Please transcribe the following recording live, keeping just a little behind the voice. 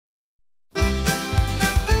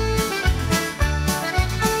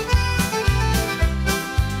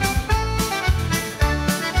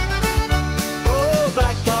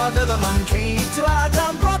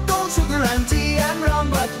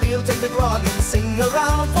run and sing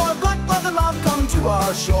around. For Blackleathermom, come to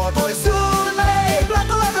our shore. Boys, soon may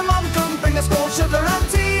Blackleathermom come bring us gold, sugar and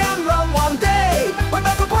tea and rum one day. When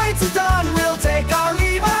Black Whites is done, we'll take our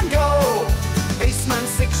leave and go. Baseman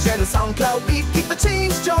 6 share the SoundCloud beat. Keep the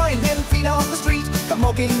change, join in, feet on the street. A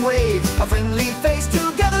mocking wave, a friendly face.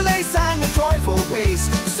 Together they sang a joyful pace.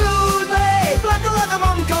 Soon may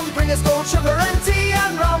Blackleathermom come bring us gold, sugar and tea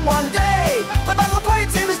and rum one day. When Black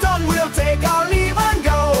Whites is done, we'll take our leave and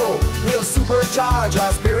go. We'll supercharge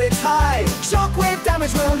our spirits high. Shockwave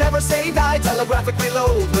damage will never say die. Telegraphic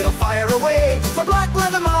reload will fire away. For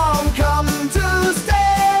Blackleathermom come to stay.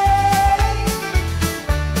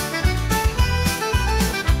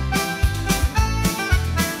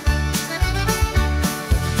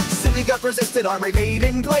 Got resisted, armory made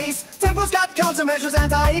in place. Tempo's got countermeasures,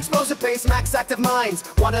 anti-explosive pace, max active mines,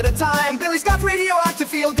 one at a time. Billy's got radioactive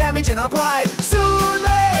field damage in our pride. Soon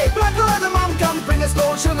may Blackleathermom come bring us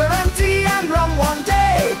gold, sugar and tea and rum one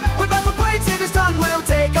day. When Battle Whites it is done, we'll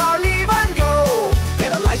take our leave and go.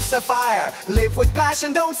 Get a life's a fire, live with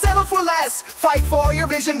passion, don't settle for less. Fight for your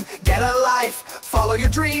vision, get a life, follow your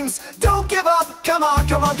dreams, don't give up. Come on,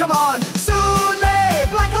 come on, come on. Soon